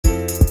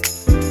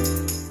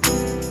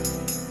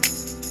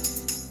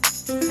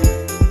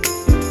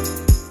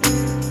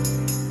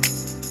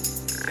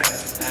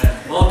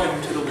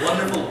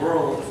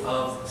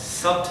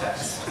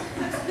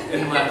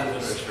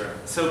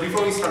So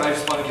before we start, I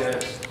just want to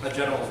get a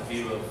general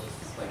view of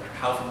like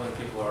how familiar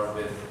people are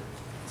with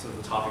sort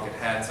of the topic at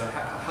hand. So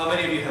how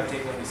many of you have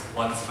taken at least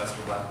one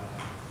semester of Latin?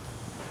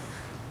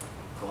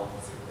 Cool.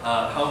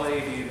 How many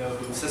of you know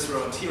who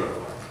Cicero and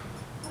Tiro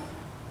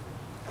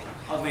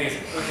are?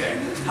 Amazing. Okay.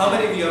 How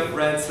many of you have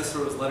read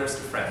Cicero's letters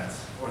to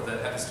friends, or the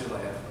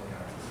Epistulae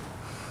Familiaris?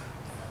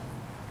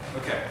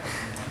 Okay.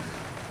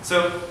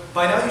 So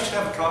by now you should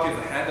have a copy of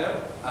the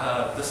handout.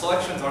 The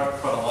selections aren't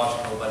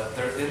chronological, but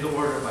they're in the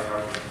order of my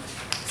argument.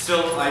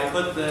 Still, I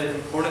put the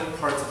important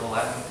parts of the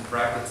Latin in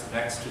brackets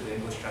next to the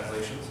English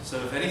translations. So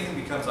if anything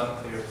becomes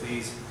unclear,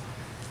 please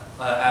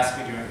ask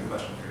me during the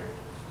question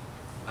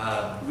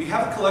period. We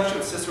have a collection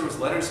of Cicero's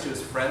letters to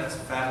his friends,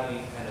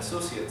 family, and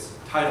associates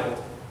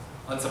titled,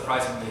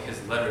 unsurprisingly,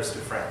 his letters to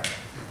friends.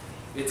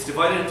 It's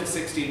divided into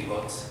 16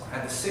 books,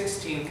 and the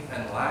 16th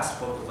and last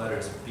book of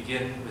letters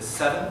begin with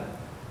 7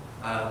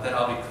 that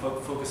I'll be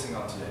focusing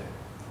on today.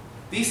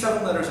 These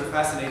 7 letters are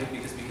fascinating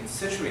because we can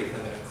situate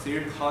them in a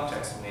clear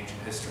context in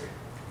ancient history.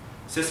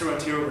 Cicero and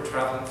Tiro were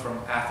traveling from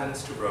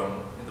Athens to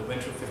Rome in the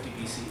winter of 50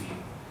 BCE,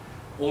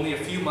 only a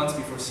few months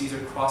before Caesar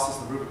crosses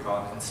the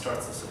Rubicon and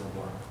starts the civil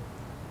war.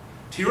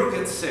 Tiro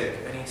gets sick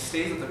and he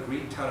stays at the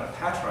Greek town of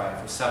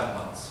Patrae for 7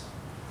 months.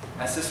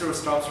 As Cicero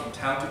stops from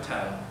town to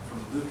town,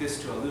 from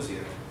Lucus to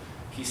Alusia,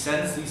 he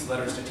sends these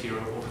letters to Tiro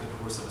over the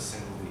course of a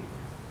single week.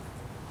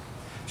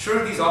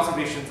 Sure, these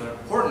observations are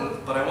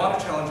important, but I want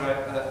to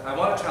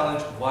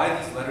challenge why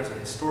these letters are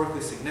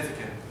historically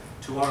significant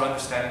to our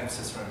understanding of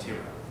Cicero and Tiro.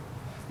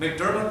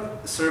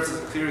 McDermott serves as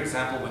a clear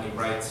example when he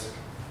writes,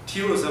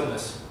 Tiro's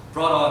illness,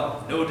 brought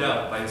on, no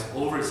doubt, by his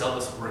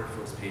overzealous work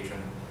for his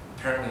patron,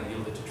 apparently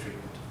yielded to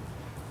treatment.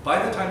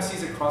 By the time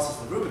Caesar crosses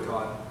the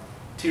Rubicon,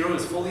 Tiro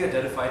is fully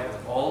identified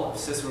with all of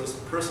Cicero's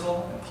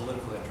personal and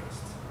political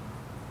interests.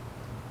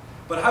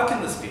 But how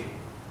can this be?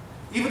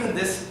 Even in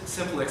this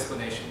simple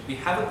explanation, we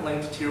haven't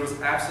linked Tiro's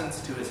absence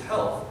to his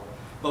health,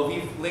 but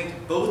we've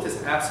linked both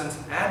his absence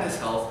and his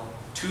health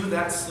to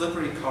that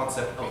slippery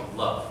concept of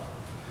love.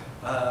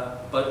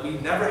 But we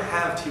never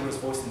have Tiro's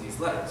voice in these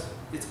letters.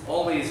 It's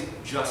always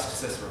just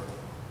Cicero.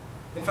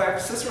 In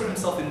fact, Cicero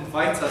himself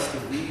invites us to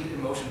read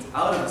emotions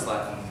out of his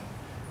Latin.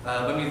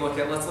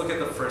 Let's look at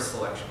the first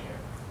selection here.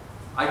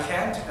 I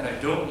can't and I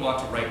don't want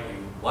to write you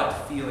what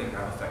feeling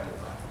I'm affected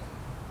by.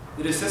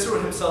 It is Cicero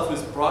himself who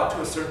is brought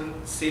to a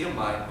certain state of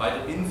mind by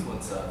the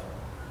influence of,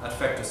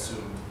 affectus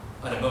sum,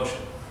 an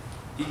emotion.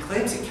 He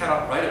claims he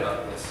cannot write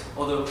about this,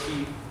 although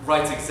he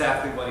writes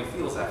exactly what he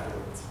feels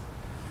afterwards.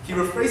 He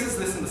rephrases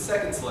this in the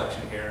second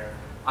selection here,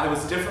 I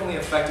was differently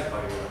affected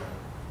by your letter.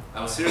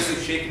 I was seriously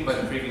shaken by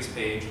the previous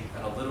page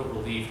and a little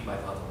relieved by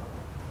the other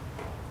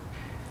one.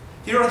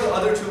 Here are the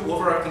other 2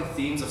 overarching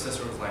themes of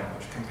Cicero's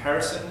language,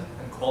 comparison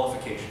and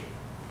qualification.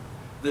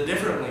 The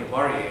differently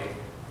variate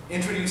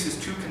introduces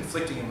 2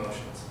 conflicting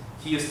emotions.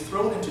 He is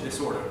thrown into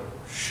disorder,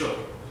 shook,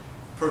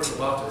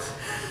 perturbatus,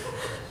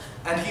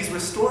 and he's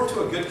restored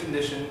to a good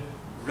condition,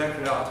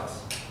 recreatus.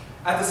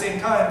 At the same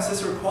time,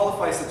 Cicero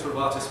qualifies the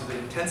turbatus with the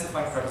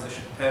intensifying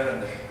preposition per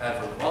and the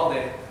adverb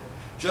valde,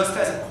 just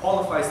as it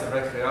qualifies the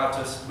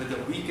recreatus with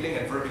the weakening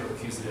adverbial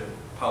accusative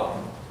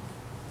paulum.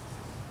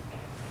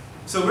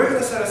 So we're going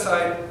to set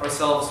aside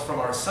ourselves from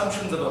our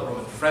assumptions about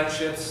Roman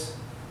friendships,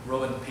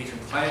 Roman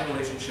patron-client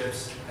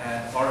relationships,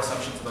 and our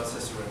assumptions about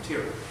Cicero and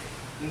Tiro.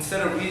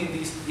 Instead of reading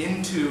these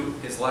into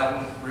his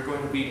Latin, we're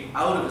going to read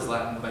out of his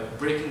Latin by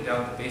breaking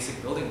down the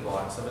basic building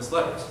blocks of his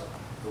letters,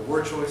 the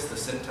word choice, the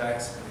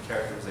syntax, and the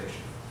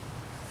characterization.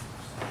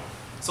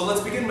 So let's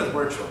begin with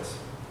word choice.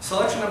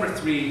 Selection number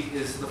 3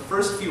 is the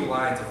first few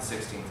lines of the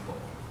 16th book.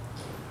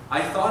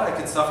 I thought I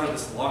could suffer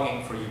this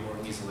longing for you more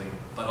easily,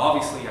 but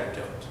obviously I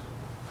don't.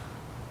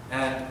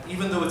 And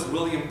even though it's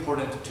really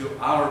important to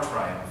our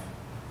triumph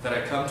that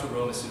I come to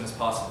Rome as soon as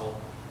possible,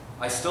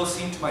 I still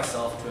seem to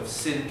myself to have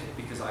sinned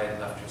because I had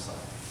left your side.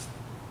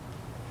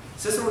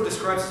 Cicero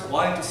describes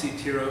wanting to see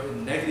Tiro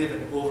in negative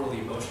and overly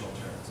emotional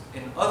terms.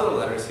 In other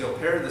letters, he'll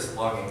pair this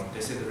longing,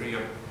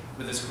 desiderium,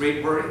 with his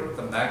great worry,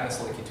 the magnus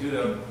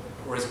solicitudo,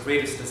 or his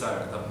greatest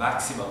desire, the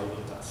maxima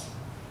voluntas.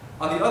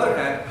 On the other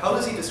hand, how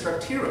does he describe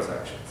Tiro's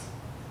actions?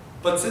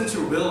 But since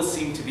your will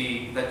seemed to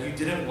be that you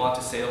didn't want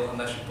to sail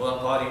unless your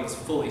body was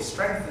fully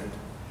strengthened,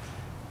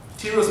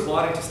 Tiro's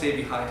wanting to stay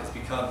behind has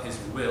become his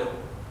will,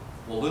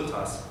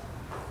 voluntas,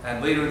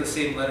 and later in the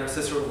same letter,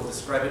 Cicero will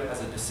describe it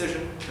as a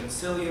decision,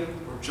 concilium,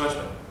 or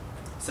judgment,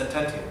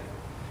 sententium.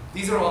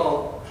 These are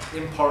all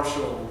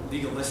impartial,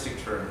 legalistic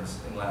terms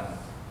in Latin.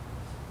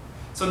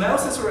 So now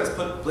Cicero has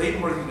put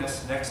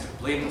blameworthiness next to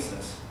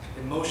blamelessness,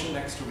 emotion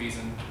next to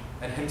reason,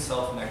 and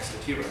himself next to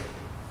Tiro.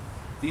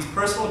 These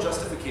personal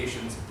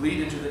justifications bleed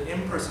into the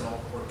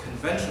impersonal or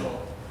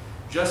conventional,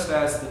 just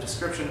as the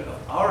description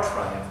of our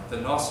triumph,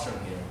 the nostrum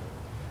here,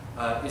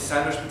 is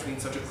sandwiched between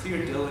such a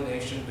clear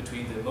delineation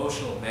between the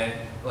emotional man,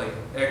 like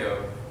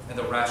ego, and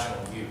the rational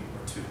you,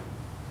 or tu.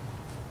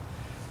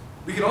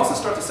 We can also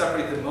start to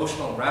separate the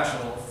emotional and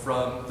rational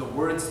from the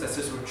words that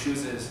Cicero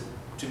chooses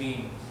to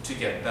mean to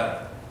get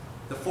better.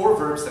 The 4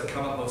 verbs that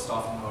come up most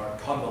often are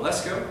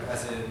convalesco,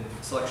 as in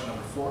selection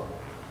number 4,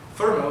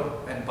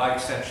 Fermo, and by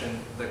extension,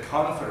 the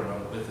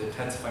confermo with the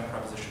intensifying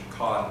preposition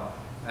con,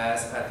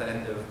 as at the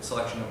end of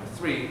selection number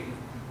 3,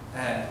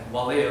 and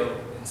valeo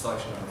in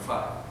selection number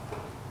 5.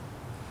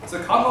 So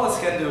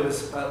convalescendo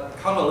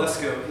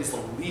convalesco is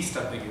the least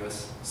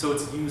ambiguous, so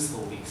it's used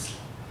the least.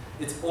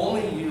 It's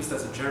only used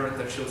as a gerund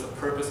that shows the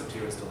purpose of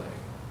Tiro's delay.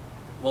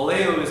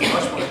 Valeo is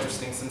much more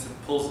interesting since it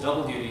pulls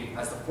double duty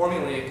as the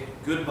formulaic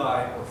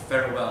goodbye or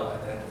farewell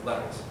at the end of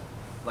letters,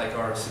 like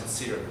our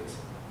sincerely's.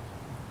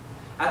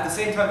 At the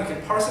same time, we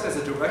can parse it as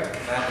a direct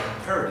command or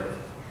imperative,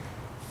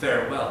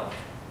 farewell.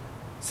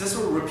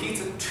 Cicero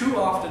repeats it too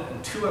often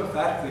and too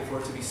emphatically for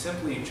it to be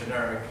simply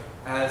generic,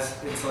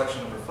 as in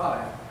selection number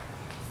 5.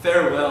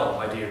 Farewell,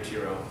 my dear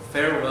Tiro.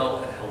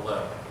 Farewell and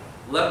hello.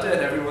 Lepta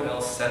and everyone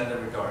else send their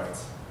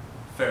regards.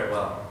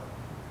 Farewell.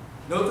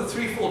 Note the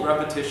threefold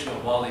repetition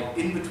of vale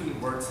in between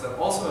words that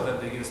also have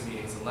ambiguous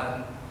meanings in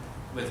Latin,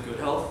 with good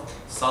health,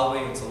 salve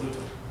and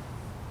salutum.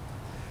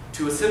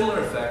 To a similar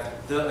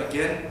effect, the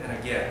again and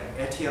again,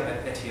 etiam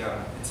et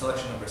etiam, in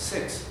selection number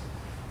 6,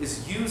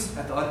 is used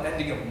at the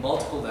ending of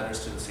multiple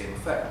letters to the same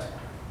effect.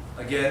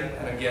 Again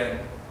and again,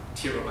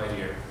 Tiro, my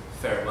dear,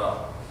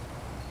 farewell.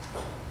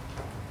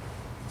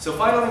 So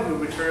finally,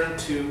 we return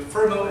to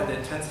firmo and the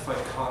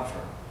intensified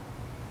confirm.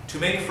 To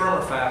make firm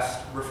or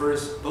fast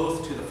refers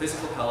both to the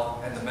physical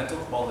health and the mental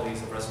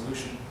qualities of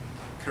resolution,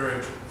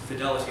 courage,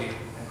 fidelity,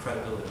 and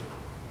credibility.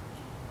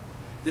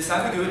 This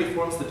ambiguity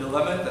forms the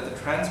dilemma that the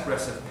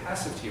transgressive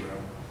passive Tiro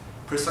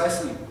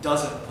precisely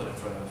doesn't put in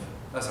front of,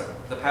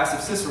 the passive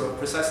Cicero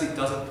precisely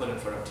doesn't put in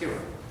front of Tiro.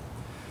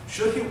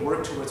 Should he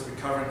work towards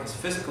recovering his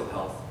physical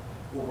health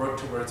or work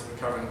towards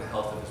recovering the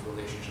health of his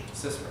relationship to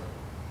Cicero?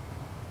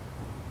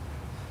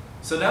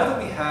 So now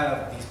that we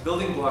have these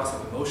building blocks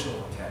of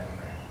emotional vocabulary,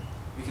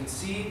 we can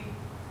see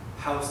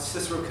how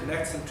Cicero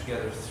connects them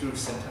together through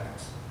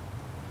syntax.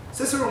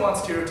 Cicero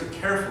wants Tiro to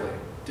carefully,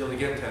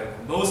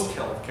 diligentem, most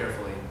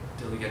carefully,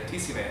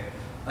 diligentissime,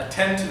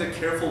 attend to the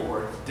careful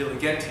work,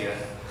 diligentia,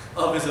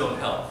 of his own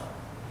health.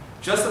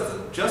 Just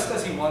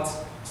as he wants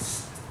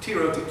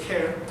Tiro to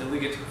care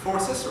diligent for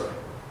Cicero.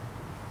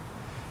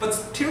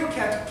 But Tiro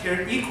can't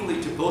care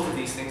equally to both of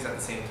these things at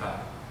the same time.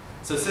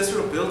 So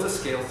Cicero builds a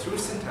scale through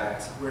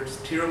syntax where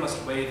Tiro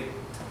must weigh the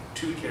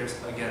two cares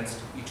against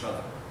each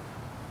other.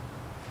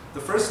 The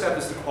first step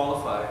is to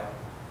qualify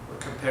or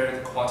compare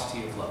the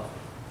quantity of love.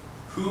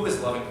 Who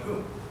is loving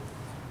whom?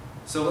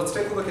 So let's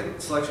take a look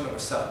at selection number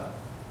 7.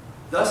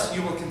 Thus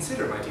you will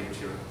consider, my dear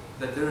Tiro,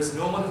 that there is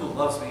no one who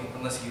loves me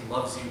unless he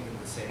loves you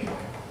in the same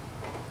way.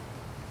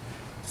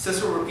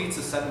 Cicero repeats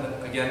the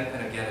sentiment again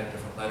and again in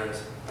different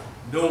letters.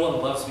 No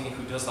one loves me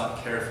who does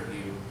not care for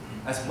you.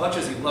 As much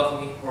as you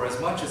love me, or as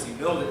much as you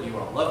know that you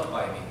are loved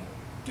by me,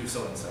 do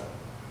so and so.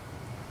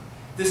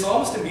 This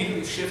almost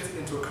immediately shifts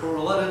into a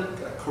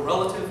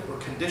correlative or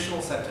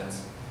conditional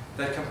sentence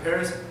that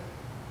compares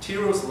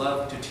Tiro's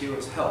love to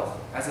Tiro's health,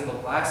 as in the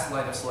last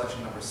line of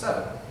selection number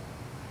 7.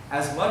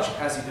 As much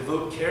as you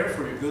devote care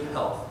for your good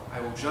health,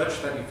 I will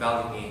judge that you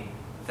value me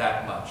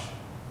that much.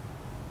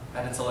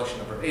 And in selection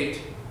number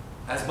 8,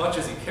 as much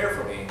as you care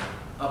for me,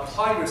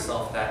 apply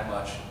yourself that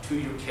much to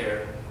your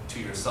care to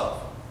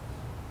yourself.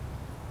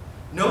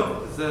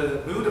 Note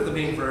the mood of the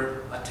main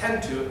verb,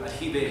 attend to,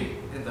 adhibe,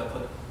 in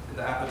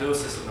the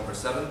apodosis of number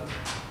 7.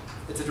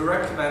 It's a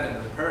direct command in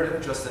the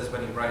imperative, just as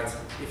when he writes,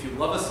 if you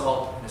love us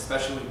all, and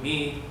especially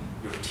me,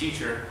 your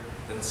teacher,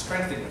 then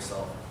strengthen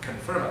yourself,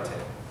 confirmate.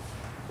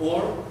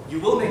 Or,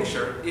 you will make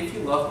sure, if you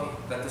love me,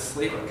 that the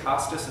slave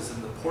Acastus is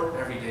in the port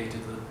every day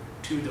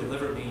to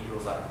deliver me your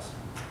letters.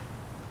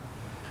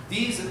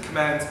 These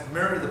commands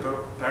mirror the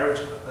barrage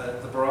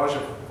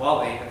of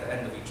vale at the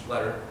end of each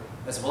letter,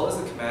 as well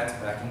as the commands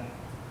back in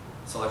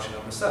selection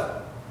number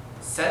 7.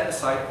 Set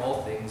aside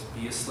all things,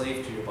 be a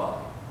slave to your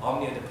body.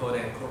 Omnia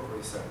depone in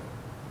corpore servum.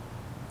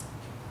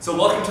 So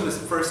welcome to this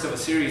first of a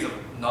series of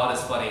not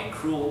as funny,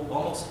 cruel,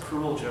 almost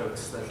cruel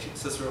jokes that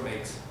Cicero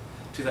makes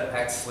to the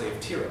ex-slave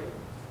Tiro.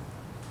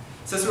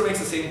 Cicero makes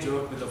the same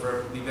joke with the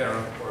verb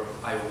libero, or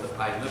I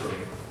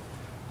liberate.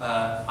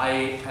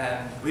 I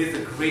am with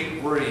a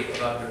great worry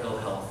about your ill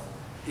health.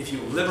 If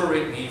you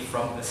liberate me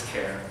from this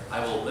care,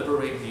 I will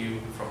liberate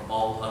you from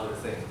all other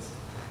things.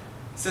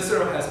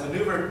 Cicero has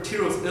maneuvered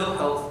Tiro's ill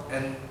health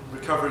and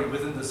recovery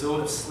within the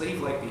zone of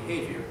slave-like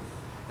behavior,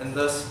 and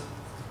thus,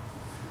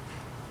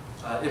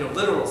 in a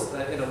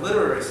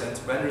literary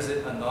sense, renders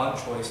it a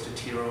non-choice to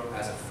Tiro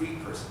as a free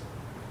person.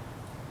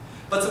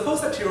 But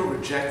suppose that Tiro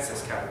rejects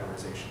this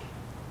categorization.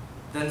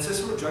 Then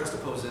Cicero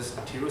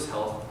juxtaposes Tiro's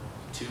health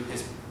to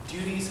his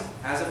duties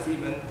as a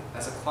freedman,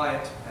 as a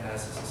client, and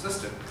as his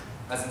assistant,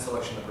 as in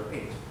selection number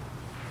 8.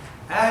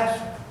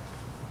 Add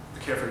the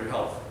care for your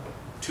health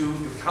to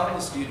your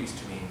countless duties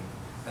to me,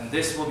 and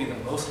this will be the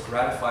most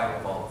gratifying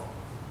of all of them.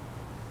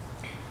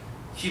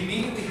 He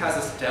immediately has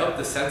us doubt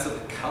the sense of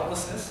the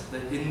countlessness, the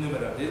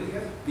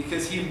innumerabilia,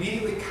 because he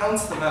immediately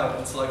counts them out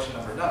in selection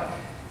number 9,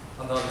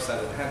 on the other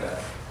side of the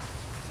handout.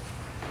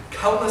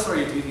 Countless are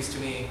your duties to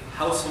me,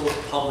 household,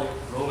 public,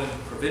 Roman,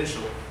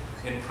 provincial,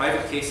 in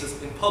private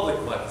cases, in public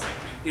ones,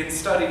 in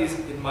studies,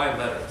 in my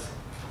letters.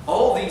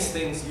 All these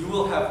things you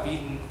will have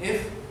beaten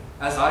if,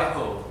 as I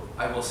hope,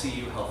 I will see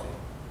you healthy.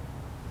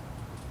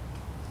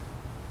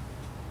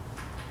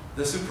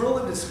 The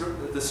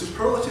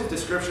superlative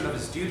description of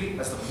his duty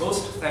as the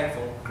most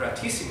thankful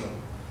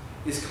gratissimum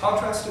is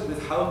contrasted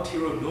with how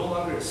Tiro no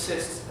longer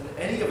assists in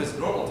any of his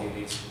normal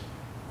duties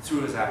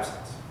through his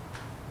absence.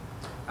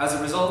 As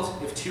a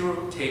result, if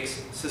Tiro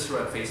takes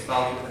Cicero at face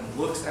value and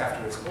looks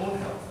after his own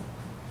health,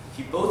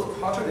 he both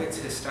contradicts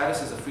his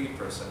status as a free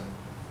person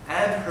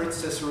and hurts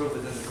Cicero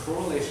within the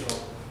correlational,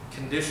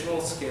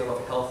 conditional scale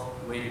of health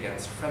weighed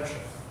against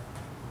friendship.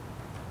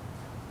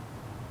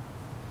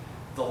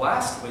 The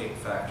last weighing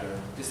factor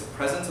is the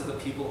presence of the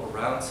people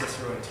around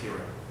Cicero and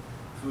Tiro,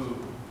 who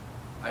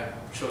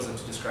I've chosen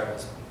to describe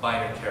as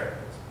minor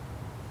characters.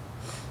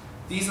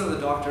 These are the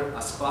doctor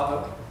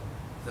Asclavo,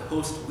 the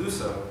host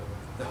Luso,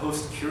 the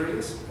host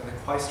Curius, and the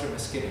quaestor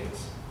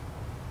Mescinius.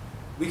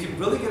 We can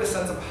really get a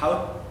sense of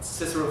how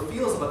Cicero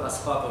feels about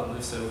Asclavo and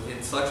Luso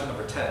in selection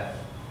number 10.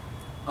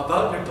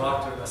 About your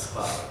doctor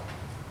Asclavo,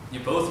 you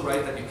both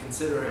write that you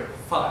consider him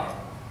fine,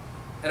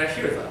 and I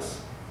hear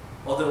thus,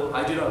 although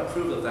I do not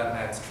approve of that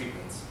man's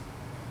treatments.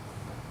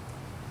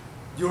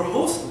 Your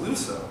host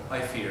Luso,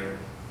 I fear,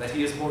 that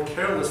he is more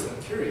careless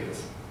than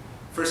curious,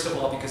 first of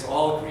all because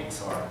all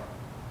Greeks are,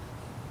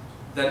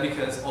 then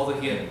because although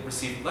he had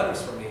received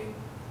letters from me,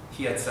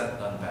 he had sent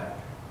none back.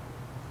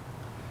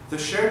 The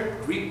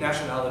shared Greek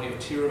nationality of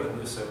Tiro and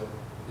Luso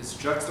is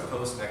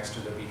juxtaposed next to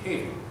their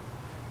behavior.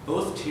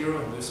 Both Tiro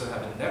and Luso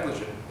have been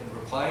negligent in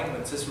replying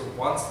when Cicero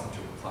wants them to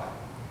reply,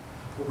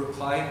 or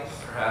replying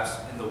perhaps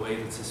in the way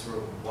that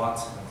Cicero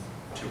wants them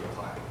to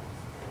reply.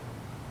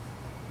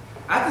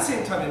 At the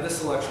same time, in this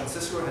selection,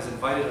 Cicero has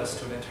invited us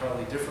to an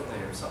entirely different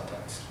layer of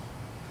subtext.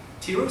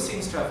 Tiro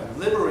seems to have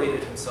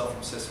liberated himself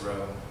from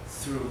Cicero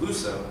through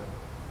Luso,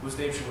 whose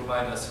name should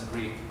remind us in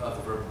Greek of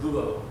the verb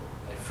luo,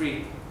 and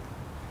free,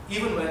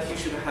 even when he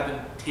should have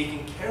been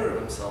taking care of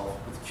himself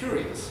with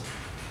curious,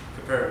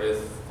 compared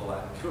with the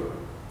Latin cura.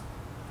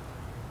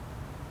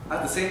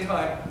 At the same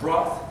time,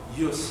 broth,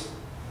 jus,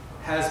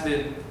 has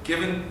been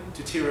given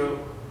to Tiro,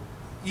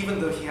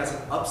 even though he has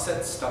an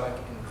upset stomach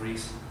in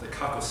Greece, the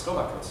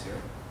kakostomakos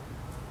here,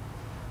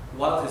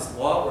 while his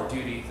law or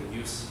duty, the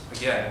jus,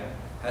 again,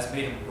 has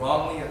made him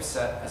wrongly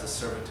upset as a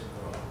servant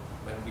in Rome,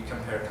 when we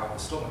compare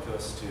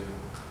kakostomakos to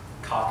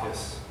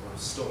kakis or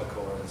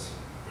stomachor as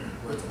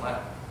words in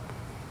Latin.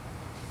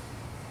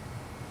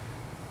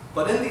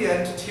 But in the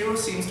end, Tiro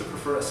seems to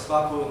prefer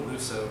Asclavo and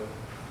Luso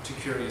to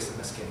Curius and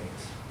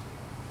Mescinius.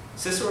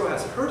 Cicero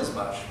has heard as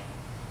much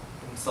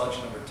in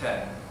selection number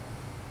 10,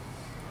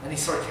 and he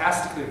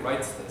sarcastically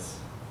writes this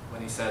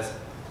when he says,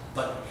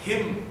 "But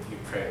him you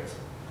praise,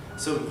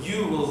 so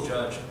you will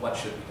judge what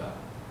should be done."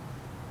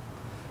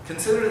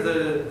 Consider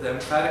the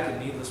emphatic and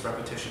needless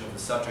repetition of the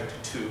subject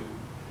to,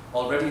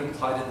 already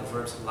implied in the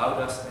verbs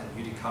laudas and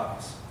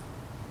judicavis.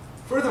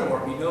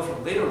 Furthermore, we know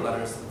from later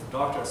letters that the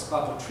doctor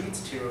Asclavo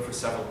treats Tiro for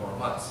several more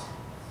months.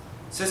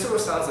 Cicero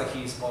sounds like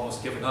he's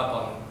almost given up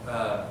on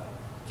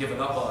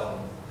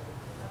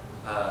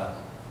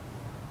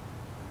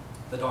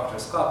the doctor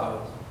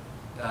Asclavo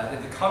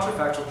in the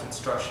contrafactual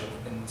construction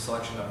in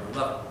selection number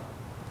 11.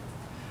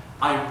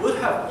 I would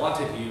have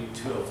wanted you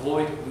to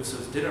avoid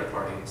Luso's dinner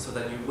party so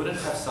that you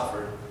wouldn't have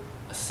suffered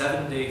a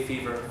 7-day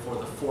fever for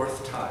the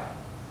 4th time.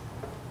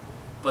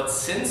 But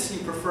since you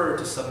prefer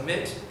to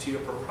submit to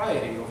your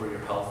propriety over your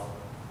health,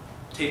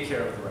 take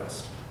care of the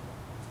rest.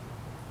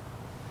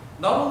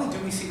 Not only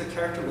do we see the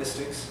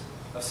characteristics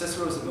of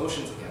Cicero's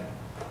emotions again,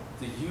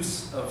 the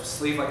use of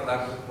slave-like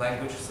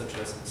language such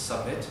as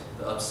submit,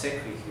 the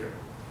obsequi here,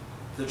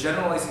 the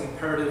generalizing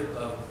imperative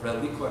of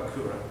reliqua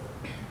cura,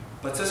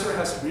 but Cicero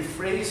has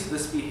rephrased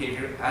this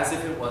behavior as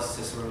if it was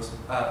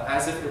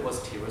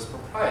Tiro's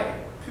propriety,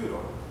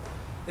 pudor,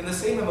 in the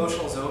same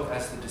emotional zone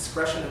as the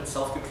discretion and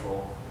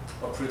self-control,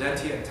 or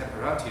prudentia and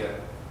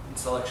temperantia, in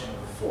selection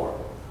number 4,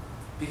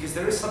 because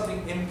there is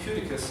something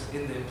impudicus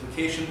in the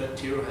implication that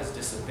Tiro has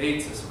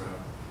disobeyed Cicero,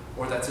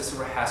 or that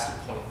Cicero has to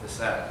point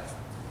this out.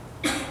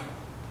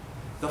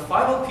 The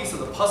final piece of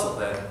the puzzle,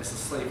 then, is the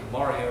slave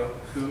Mario,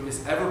 who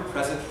is ever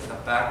present in the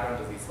background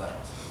of these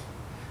letters.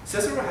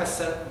 Cicero has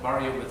sent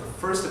Mario with the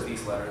first of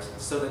these letters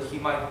so that he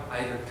might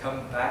either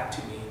come back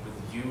to me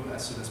with you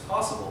as soon as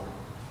possible,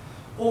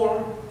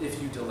 or,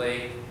 if you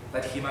delay,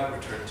 that he might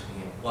return to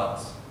me at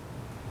once.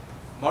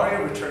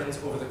 Mario returns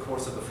over the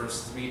course of the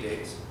first 3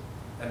 days,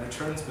 and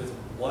returns with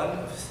one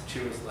of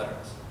Tiro's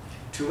letters,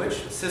 to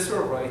which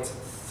Cicero writes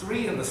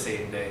 3 in the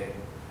same day,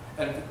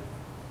 and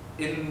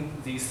in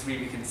these 3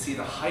 we can see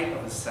the height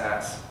of his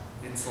sass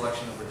in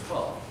selection number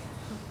 12.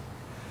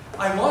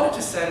 I wanted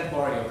to send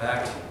Mario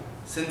back to you,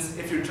 since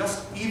if you're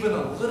just even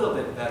a little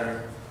bit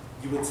better,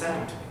 you would send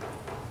him to me.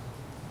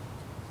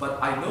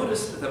 But I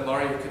noticed that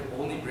Mario could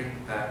only bring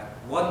back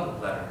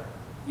 1 letter,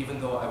 even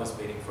though I was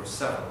waiting for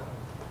several.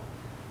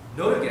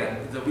 Note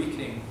again the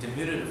weakening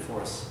diminutive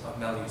force of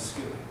melius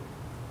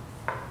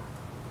sculi.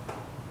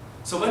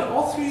 So when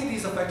all 3 of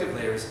these effective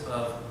layers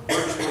of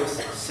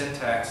virtuous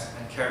syntax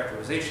and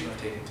characterization are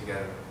taken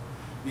together,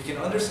 we can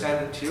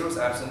understand that Tiro's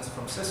absence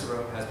from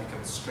Cicero has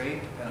become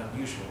strained and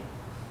unusual,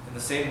 in the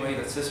same way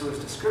that Cicero's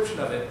description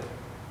of it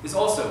is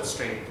also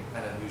strained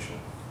and unusual.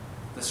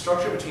 The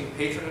structure between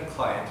patron and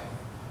client,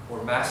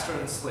 or master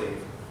and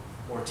slave,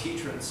 or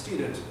teacher and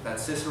student that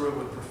Cicero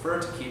would prefer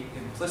to keep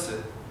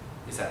implicit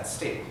is at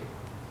stake.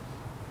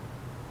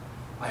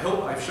 I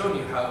hope I've shown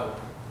you how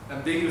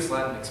ambiguous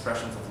Latin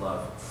expressions of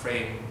love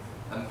frame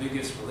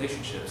ambiguous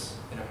relationships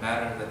in a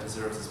manner that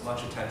deserves as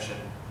much attention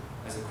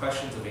as the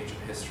questions of ancient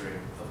history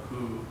of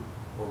who,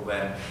 or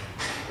when,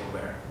 or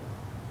where.